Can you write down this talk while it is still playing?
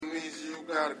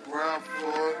gotta grind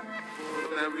for it.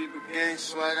 For that Reaper gang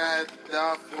swag, I had to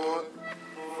die for it.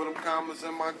 For them commas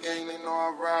in my gang, they know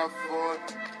I ride for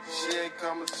it. She ain't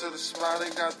coming to the spot,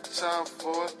 ain't got the time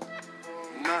for it.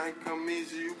 Nothing come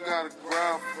easy, you gotta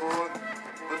grind for it.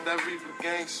 For that Reaper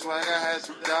gang swag, I had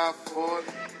to die for it.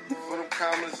 For them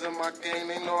commas in my gang,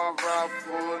 they know I ride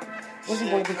for it. What's She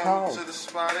it gonna ain't be coming called? to the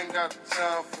spot, ain't got the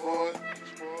time for it.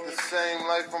 The same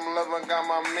life I'm living, got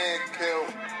my man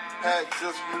killed. Had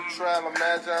just neutral,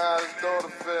 imagine how his daughter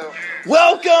feel.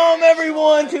 Welcome,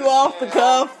 everyone, to Off the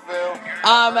Cuff.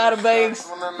 I'm Adam Banks.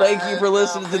 Thank you for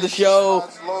listening to the show.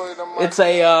 It's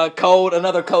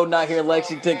another cold night here in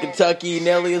Lexington, Kentucky.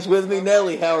 Nelly is with me.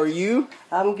 Nelly, how are you?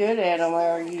 I'm good, Adam.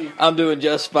 How are you? I'm doing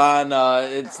just fine.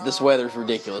 This weather's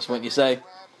ridiculous, wouldn't you say?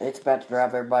 It's about to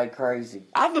drive everybody crazy.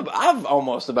 I've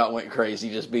almost about went crazy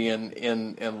just being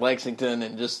in Lexington,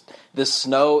 and just this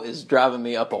snow is driving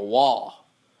me up a wall.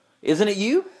 Isn't it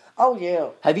you? Oh, yeah.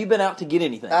 Have you been out to get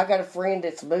anything? I got a friend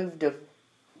that's moved to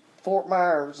Fort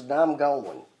Myers, and I'm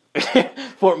going.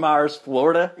 Fort Myers,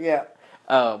 Florida? Yeah.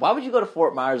 Why would you go to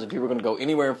Fort Myers if you were going to go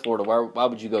anywhere in Florida? Why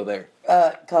would you go there?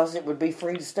 Because it would be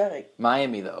free to stay.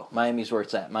 Miami, though. Miami's where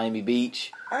it's at. Miami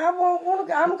Beach. I won't want to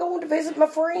go. I'm going to visit my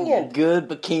friend. Good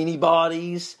bikini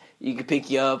bodies. You could pick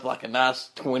you up like a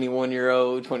nice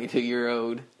 21-year-old,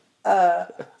 22-year-old.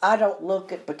 I don't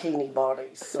look at bikini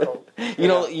bodies, so...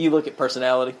 You look at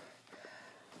personality?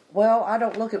 Well, I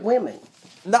don't look at women.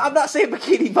 No, I'm not saying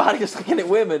bikini bodies looking at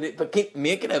women.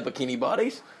 Men can have bikini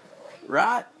bodies,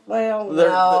 right? Well, They're-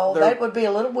 that would be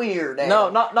a little weird.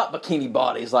 Adam. No, not bikini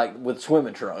bodies, like with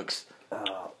swimming trunks.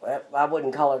 I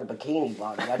wouldn't call it a bikini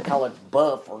body. I'd call it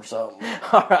buff or something.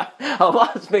 All right, a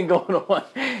lot's been going on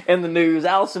in the news.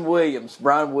 Allison Williams,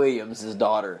 Brian Williams'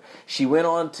 daughter, she went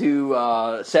on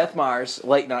to Seth Meyers'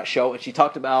 late night show, and she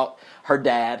talked about her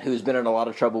dad, who's been in a lot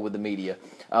of trouble with the media.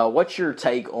 What's your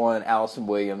take on Allison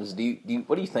Williams?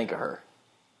 What do you think of her?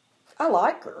 I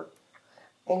like her,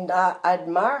 and I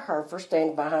admire her for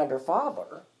standing behind her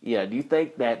father. Yeah, do you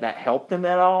think that helped him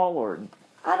at all, or?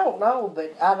 I don't know,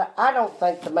 but I don't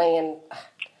think the man...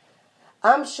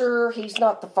 I'm sure he's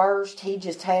not the first. He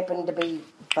just happened to be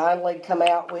finally come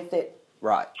out with it.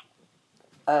 Right.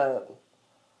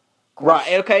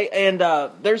 Right, okay, and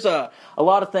there's a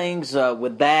lot of things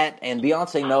with that, and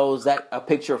Beyonce knows that a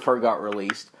picture of her got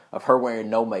released, of her wearing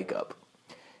no makeup.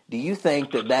 Do you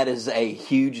think that is a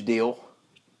huge deal?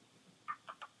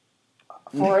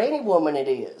 For any woman it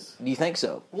is. Do you think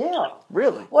so? Yeah.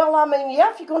 Really? Well, I mean,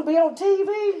 yeah, if you're going to be on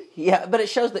TV. Yeah, but it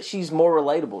shows that she's more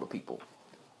relatable to people.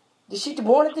 Did she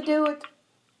wanted to do it?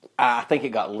 I think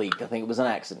it got leaked. I think it was an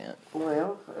accident.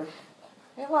 Well,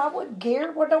 hell, I wouldn't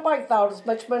care. Well, nobody thought as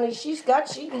much money as she's got.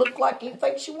 She looked like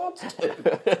anything she wants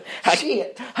to.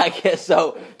 Shit. I guess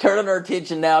so. Turning our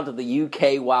attention now to the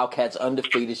UK Wildcats'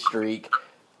 undefeated streak.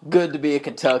 Good to be a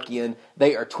Kentuckian.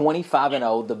 They are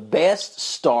 25-0, the best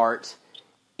start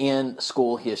in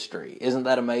school history. Isn't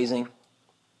that amazing?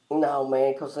 No,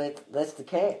 man, because that's the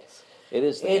Cats. It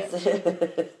is the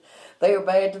Cats. They are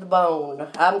bad to the bone.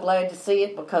 I'm glad to see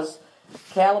it because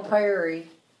Calipari,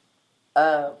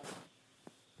 and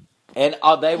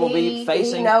they will be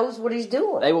facing... He knows what he's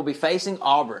doing. They will be facing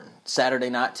Auburn Saturday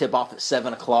night, tip-off at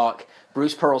 7 o'clock.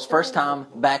 Bruce Pearl's first time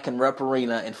back in Rupp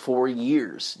Arena in 4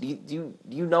 years. Do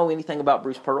you know anything about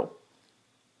Bruce Pearl?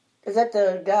 Is that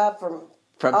the guy from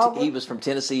Auburn? He was from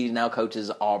Tennessee, now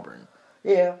coaches Auburn.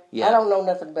 Yeah. I don't know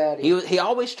nothing about him. He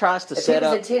always tries to if set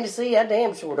up... If he was in Tennessee, I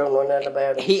damn sure don't know nothing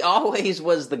about him. He always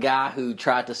was the guy who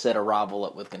tried to set a rival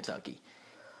up with Kentucky.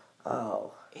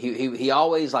 Oh. He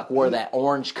always wore that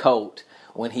orange coat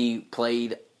when he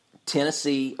played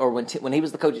Tennessee, or when he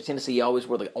was the coach at Tennessee, he always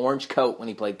wore the orange coat when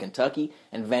he played Kentucky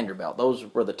and Vanderbilt. Those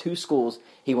were the two schools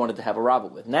he wanted to have a rival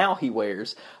with. Now he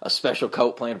wears a special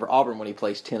coat playing for Auburn when he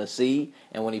plays Tennessee,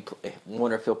 and I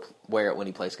wonder if he'll wear it when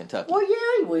he plays Kentucky. Well,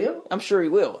 yeah, he will. I'm sure he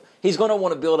will. He's going to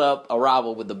want to build up a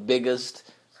rival with the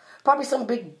biggest... Probably some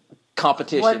big...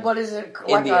 competition. What is it?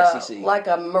 In the SEC. Like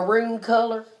a maroon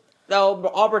color?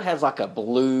 No, Auburn has like a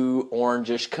blue,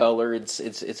 orangish color.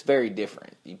 It's very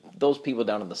different. Those people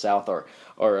down in the South are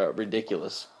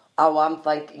ridiculous.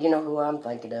 Oh, you know who I'm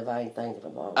thinking of? I ain't thinking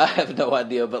of Auburn. I have no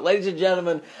idea. But ladies and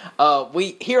gentlemen,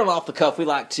 we here on Off the Cuff, we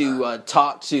like to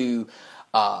talk to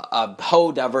a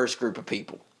whole diverse group of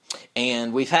people.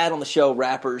 And we've had on the show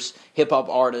rappers, hip-hop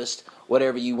artists,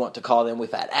 whatever you want to call them.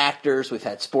 We've had actors. We've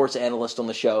had sports analysts on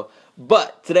the show.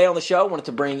 But today on the show, I wanted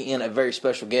to bring in a very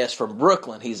special guest from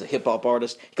Brooklyn. He's a hip-hop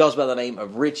artist. He goes by the name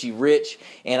of Richie Rich,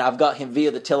 and I've got him via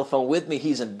the telephone with me.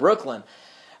 He's in Brooklyn.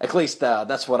 At least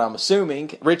that's what I'm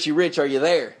assuming. Richie Rich, are you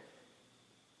there?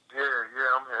 Yeah,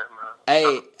 I'm here, man.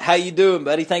 Hey, how you doing,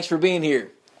 buddy? Thanks for being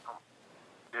here.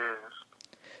 Yes.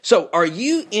 So, are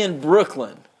you in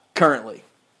Brooklyn currently?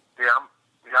 Yeah,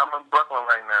 I'm in Brooklyn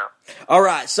right now. All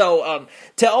right. So,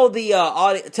 tell the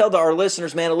our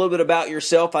listeners, man, a little bit about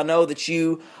yourself. I know that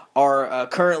you are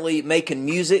currently making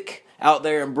music out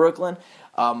there in Brooklyn.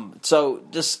 So,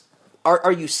 just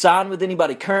are you signed with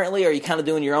anybody currently? Or are you kind of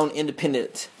doing your own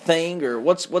independent thing, or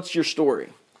what's your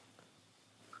story?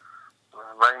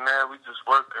 Right now, we just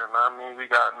working. We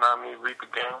got Reaper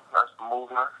Gang. That's the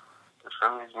movement.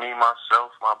 It's me,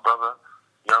 myself, my brother,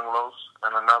 Young Los,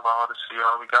 and another artist. See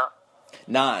all we got.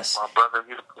 Nice. My brother,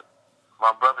 he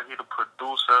the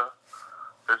producer.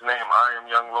 His name I Am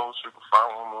Young Los. You can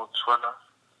follow him on Twitter,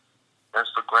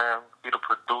 Instagram. He the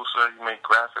producer. He make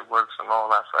graphic works and all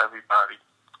that for everybody,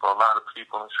 for a lot of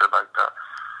people and shit like that.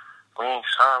 We ain't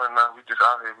signing now. We just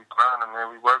out here. We grinding, man.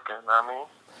 We working. Right.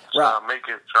 Trying to make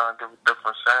it. Trying to give a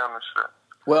different sound and shit.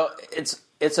 Well,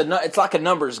 it's like a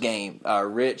numbers game,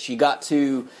 Rich. You got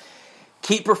to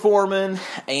keep performing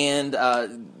and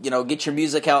get your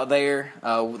music out there.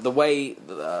 The way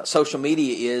social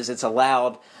media is, it's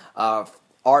allowed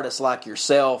artists like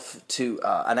yourself to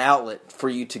an outlet for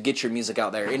you to get your music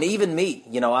out there. And even me,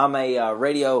 I'm a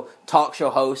radio talk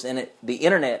show host, and the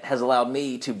internet has allowed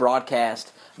me to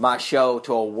broadcast my show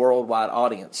to a worldwide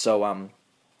audience. So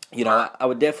I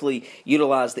would definitely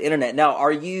utilize the internet. Now,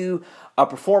 are you a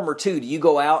performer too? Do you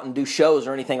go out and do shows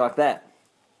or anything like that?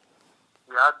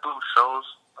 Yeah, I do shows.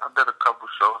 I did a couple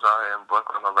shows out here in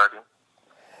Brooklyn already.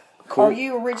 Cool. Are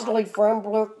you originally from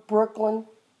Brooklyn?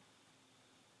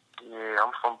 Yeah,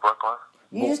 I'm from Brooklyn.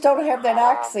 You just don't have that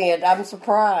accent. I'm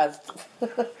surprised.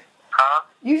 Huh?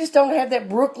 You just don't have that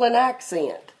Brooklyn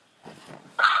accent.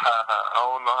 I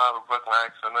don't know how the Brooklyn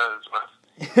accent is, man.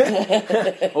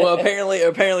 Well,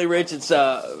 apparently, Rich, it's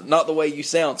not the way you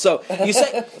sound. So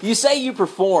you say you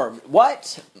perform.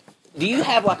 What do you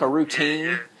have, like a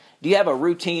routine? Do you have a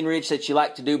routine, Rich, that you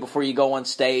like to do before you go on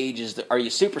stage? Are you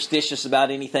superstitious about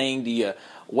anything? Do you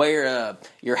wear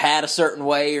your hat a certain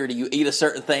way, or do you eat a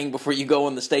certain thing before you go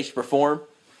on the stage to perform?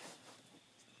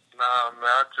 Nah, man,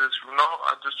 I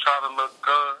just try to look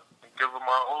good and give it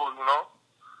my all,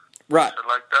 Right. Shit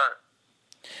like that.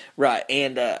 Right,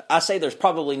 and I say there's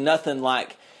probably nothing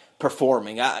like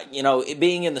performing. It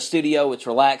being in the studio, it's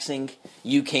relaxing.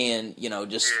 You can,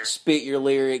 just spit your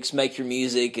lyrics, make your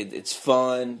music. It's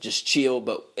fun, just chill.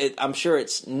 But I'm sure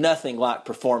it's nothing like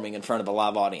performing in front of a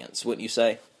live audience, wouldn't you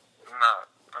say? Nah,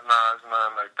 it's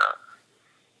nothing like that.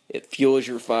 It fuels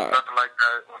your fire. Nothing like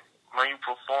that. When you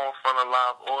perform in front of a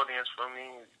live audience, for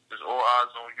me, it's all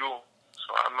eyes on you.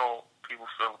 So I know people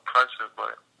feel pressure,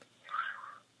 but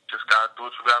just gotta do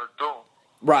what you gotta do.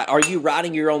 Right. Are you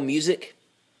writing your own music?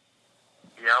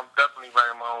 Yeah, I'm definitely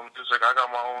writing my own music. I got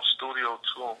my own studio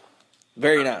too.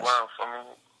 Very nice. Wow, for me.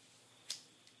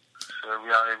 So we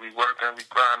out here, we working, we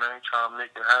grinding, trying to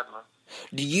make it happen.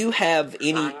 Do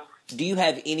you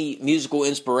have any musical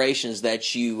inspirations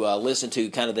that you listen to,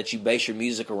 kind of that you base your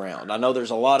music around? I know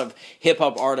there's a lot of hip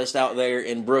hop artists out there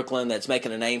in Brooklyn that's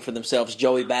making a name for themselves.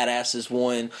 Joey Badass is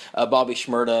one, Bobby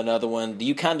Shmurda another one. Do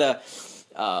you kind of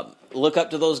look up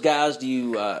to those guys?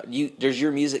 Does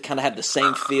your music kind of have the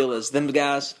same feel as them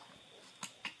guys?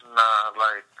 Nah,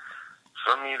 like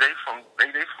for me, they from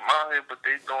out here, but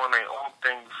they doing their own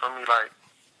thing. For me, like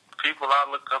people I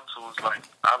look up to is I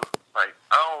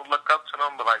don't look up to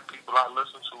them, but like people I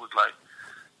listen to is like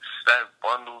Stack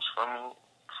Bundles for me,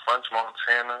 French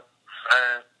Montana,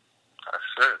 Fan.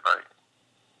 That's it. Like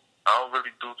I don't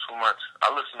really do too much.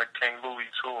 I listen to King Louis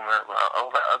too, man. But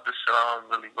all that other shit I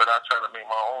don't really. But I try to make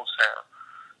my own sound.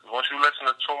 Once you listen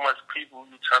to too much people,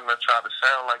 you tend to try to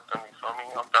sound like them. You feel me?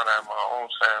 I'm trying to have my own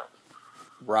sound.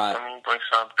 Right. Bring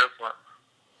something different.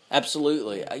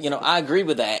 Absolutely. I agree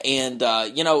with that. And,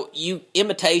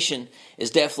 imitation is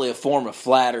definitely a form of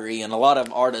flattery, and a lot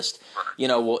of artists,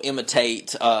 will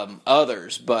imitate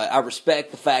others. But I respect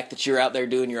the fact that you're out there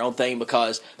doing your own thing,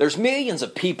 because there's millions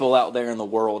of people out there in the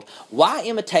world. Why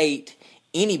imitate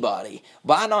anybody?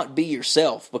 Why not be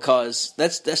yourself? Because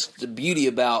that's the beauty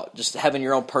about just having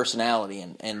your own personality,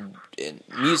 and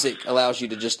music allows you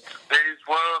to just...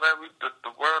 The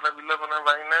world that we living in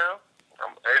right now,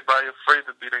 everybody afraid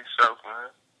to be themselves,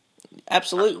 man.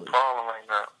 Absolutely. That's the problem right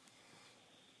now.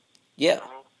 Yeah.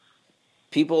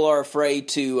 People are afraid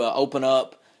to open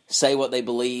up, say what they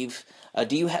believe.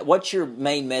 What's your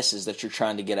main message that you're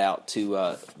trying to get out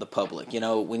to the public?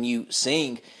 When you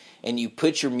sing and you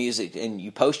put your music and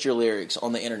you post your lyrics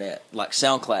on the internet, like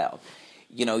SoundCloud,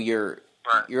 you're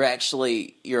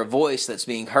a voice that's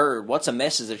being heard. What's a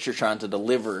message that you're trying to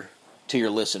deliver to your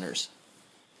listeners?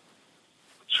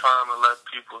 trying to let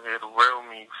people hear the real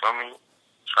me, you feel me?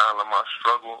 Trying to let my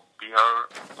struggle be heard,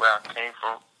 where I came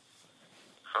from,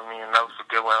 for me, and never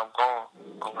forget where I'm going,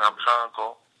 or where I'm trying to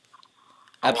go.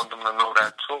 I want them to know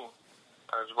that too,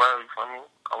 as well, you feel me?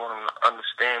 I want them to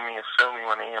understand me and feel me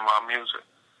when they hear my music.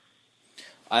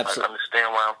 Like,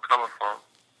 understand where I'm coming from.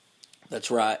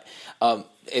 That's right.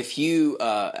 If you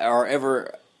are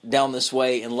ever down this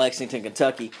way in Lexington,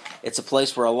 Kentucky, it's a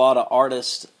place where a lot of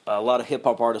artists, a lot of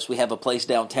hip-hop artists, we have a place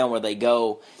downtown where they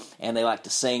go and they like to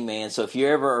sing, man. So if you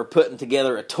ever are putting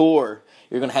together a tour,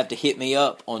 you're going to have to hit me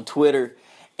up on Twitter,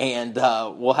 and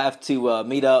we'll have to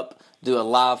meet up, do a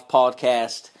live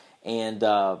podcast, and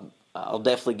I'll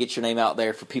definitely get your name out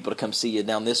there for people to come see you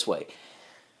down this way.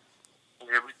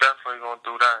 Yeah, we definitely going to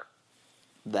do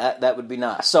that. That would be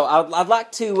nice. So I'd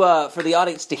like to for the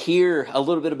audience to hear a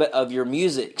little bit of your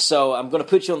music. So I'm going to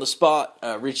put you on the spot,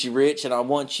 Richie Rich, and I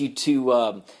want you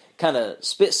to kind of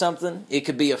spit something. It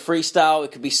could be a freestyle.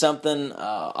 It could be something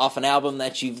off an album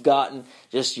that you've gotten,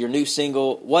 just your new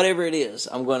single, whatever it is.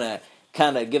 I'm going to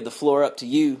kind of give the floor up to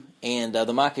you, and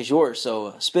the mic is yours.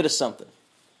 So spit us something.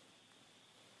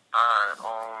 All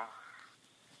right.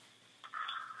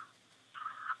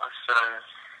 I said.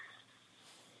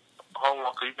 Hold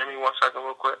on, can you give me 1 second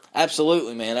real quick?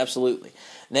 Absolutely, man, absolutely.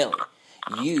 Nelly,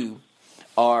 you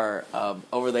are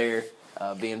over there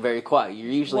being very quiet.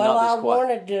 You're usually not this quiet. Well, I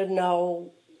wanted to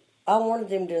know, I wanted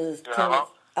him to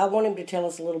tell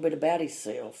us a little bit about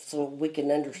himself so we can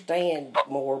understand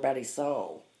more about his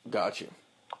song. Gotcha.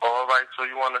 All right, so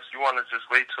you want to just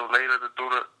wait till later to do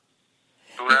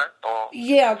that? Or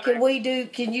yeah,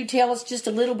 can you tell us just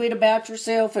a little bit about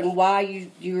yourself and why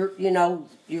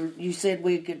you said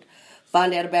we could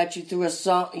find out about you through a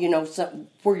song,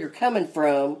 where you're coming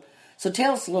from. So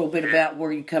tell us a little bit about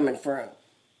where you're coming from.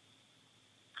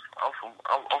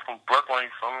 I'm from Brooklyn,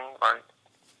 you feel me? Like,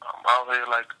 I'm out here,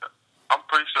 like, I'm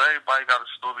pretty sure everybody got a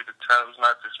story to tell. It's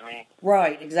not just me.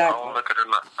 Right, exactly. I don't look at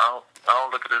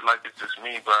it like it's just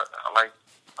me, but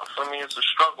for me, it's a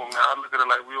struggle, man. I look at it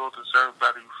like we all deserve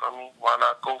better, you feel me? Why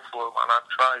not go for it? Why not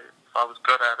try it? If I was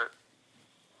good at it.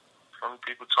 Some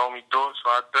people told me do it, so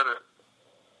I did it.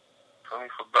 For me,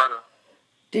 for better.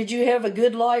 Did you have a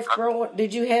good life growing?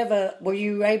 Were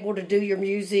you able to do your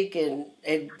music and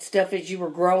stuff as you were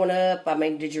growing up? I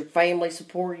mean, did your family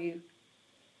support you?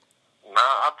 Nah,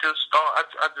 I just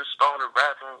started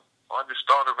rapping. I just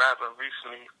started rapping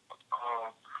recently.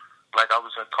 Like I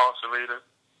was incarcerated.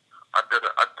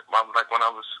 Like when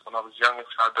I was younger,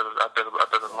 I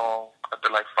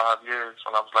did like 5 years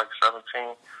when I was like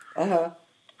 17.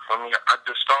 For me, I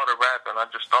just started rapping. I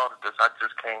just started this. I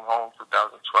just came home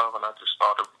 2012, and I just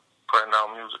started putting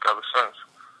out music ever since.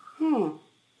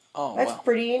 Oh, that's wow.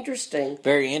 Pretty interesting.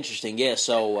 Very interesting. Yeah.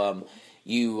 So,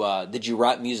 did you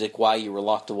write music while you were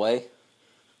locked away?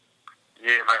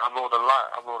 Yeah, like I wrote a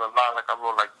lot. Like I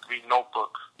wrote like 3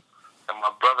 notebooks. And my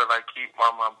brother, he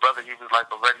was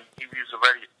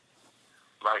already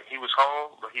like he was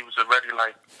home, but he was already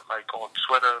like on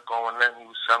Twitter, going in. He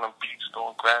was selling beats,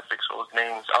 doing graphics, so his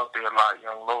name was out there a lot.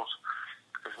 Young Los,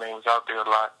 his name was out there a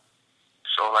lot.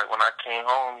 So like when I came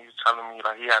home, he was telling me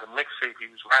like he had a mixtape, he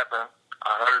was rapping.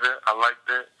 I heard it, I liked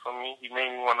it. For me, he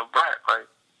made me want to rap. Like,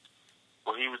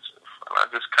 well, I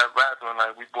just kept rapping. And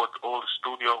like we bought the old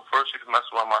studio first. He was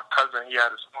messing with my cousin. He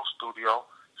had his own studio.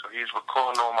 So he was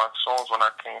recording all my songs when I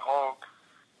came home.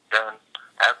 Then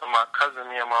after my cousin,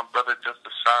 me and my brother just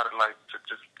decided like to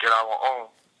just get our own.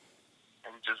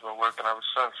 And we've just been working ever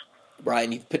since. Right,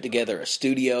 and you've put together a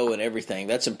studio and everything.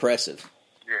 That's impressive.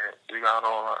 Yeah, we got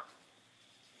all that.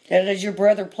 And does your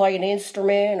brother play an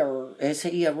instrument, or is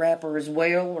he a rapper as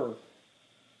well, or?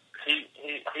 He's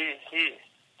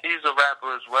a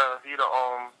rapper as well. He's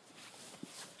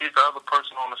the other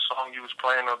person on the song you was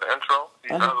playing on the intro.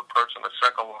 He's the other person, the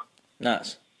second one.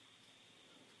 Nice.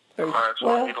 Alright,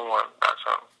 so either one. That's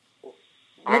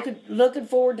something. Looking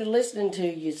forward to listening to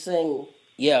you sing.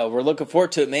 Yeah, we're looking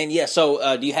forward to it, man. Yeah,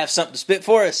 so do you have something to spit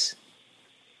for us?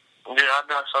 Yeah, I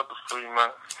got something for you, man.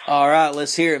 All right,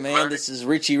 let's hear it, man. Ready? This is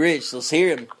Richie Rich. Let's hear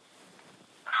him.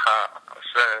 I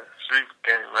said, street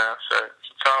game, man. I said,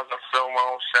 sometimes I feel my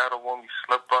own shadow when we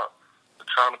slip up. I'm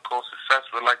trying to call success,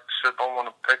 but like the shit don't want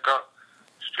to pick up.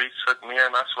 Streets took me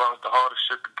in, I swear it was the hardest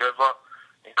shit to give up.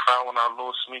 And cry when I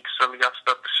lose sneak silly, I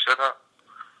step the shit up.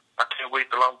 I can't wait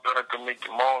till I'm done, I can make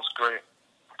your mom's great.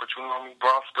 But you know me, bro,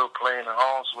 I'm still playing in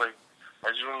harm's way.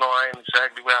 As you know, I ain't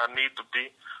exactly where I need to be.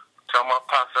 Tell my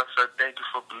pops, I said, thank you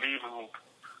for believing me.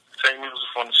 Take music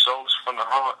from the soul, it's from the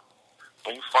heart.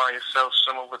 When you find yourself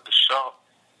similar with the sharp,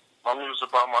 my music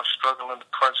about my struggle in the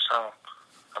crunch time.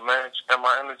 I manage and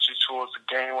my energy towards the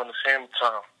game when it's hammer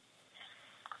time.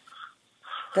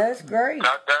 That's great.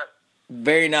 Got that?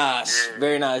 Very nice. Yeah.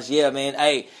 Very nice. Yeah, man.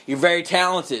 Hey, you're very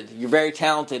talented. You're very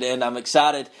talented, and I'm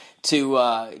excited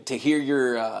to hear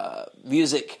your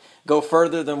music go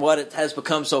further than what it has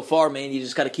become so far, man. You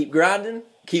just got to keep grinding,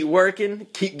 keep working,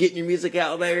 keep getting your music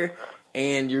out there,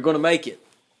 and you're going to make it.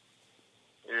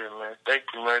 Yeah, man. Thank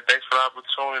you, man. Thanks for the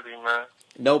opportunity, man.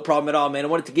 No problem at all, man. I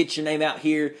wanted to get your name out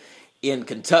here in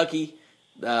Kentucky.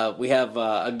 We have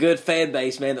a good fan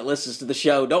base, man, that listens to the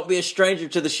show. Don't be a stranger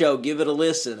to the show. Give it a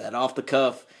listen at Off the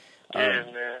Cuff. Yeah,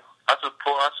 man. I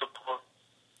support.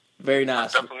 Very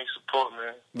nice. I definitely support,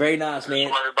 man. Very nice, man.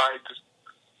 Just want everybody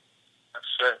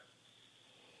that's it.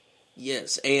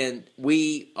 Yes, and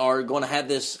we are going to have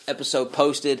this episode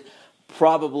posted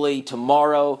probably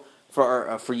tomorrow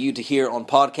for you to hear on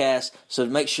podcast. So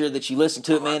make sure that you listen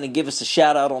to it, man, and give us a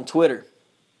shout out on Twitter.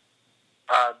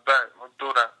 I bet. We'll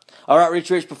do that. All right,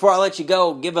 Rich. Before I let you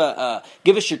go, give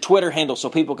us your Twitter handle so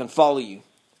people can follow you.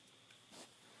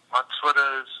 My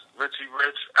Twitter is Richie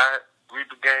Rich at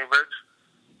Reaper Gang Rich,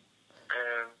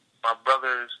 and my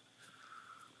brother is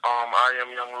I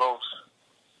Am Young Los.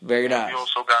 Very nice. We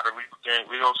also got a Reaper Gang.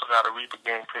 We also got a Reaper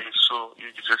Gang page too.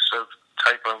 You can just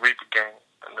type in Reaper Gang,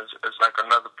 and it's like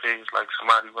another page, like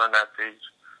somebody run that page.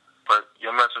 But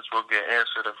your message will get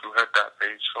answered if you hit that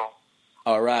page. So.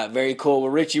 All right, very cool.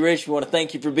 Well, Richie Rich, we want to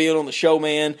thank you for being on the show,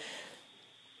 man.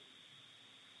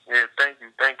 Yeah, thank you.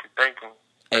 Hey.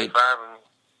 Thanks for having me.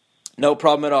 No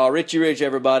problem at all. Richie Rich,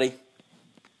 everybody.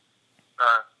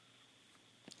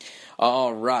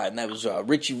 All right, and that was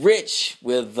Richie Rich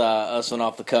with us on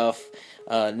Off the Cuff.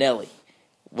 Nelly,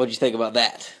 what did you think about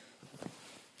that?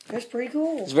 That's pretty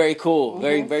cool. It's very cool. Mm-hmm.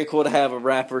 Very, very cool to have a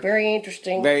rapper. Very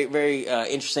interesting. Very, very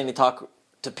interesting to talk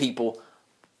to people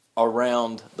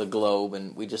around the globe,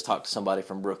 and we just talked to somebody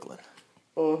from Brooklyn.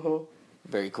 Mm-hmm.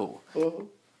 Very cool.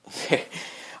 Mm-hmm.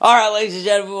 All right, ladies and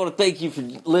gentlemen, we want to thank you for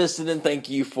listening. Thank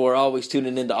you for always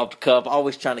tuning into Off the Cuff,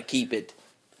 always trying to keep it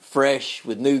fresh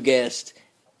with new guests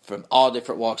from all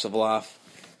different walks of life.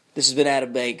 This has been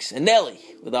Adam Banks and Nelly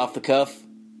with Off the Cuff.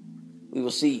 We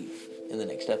will see you in the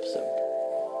next episode.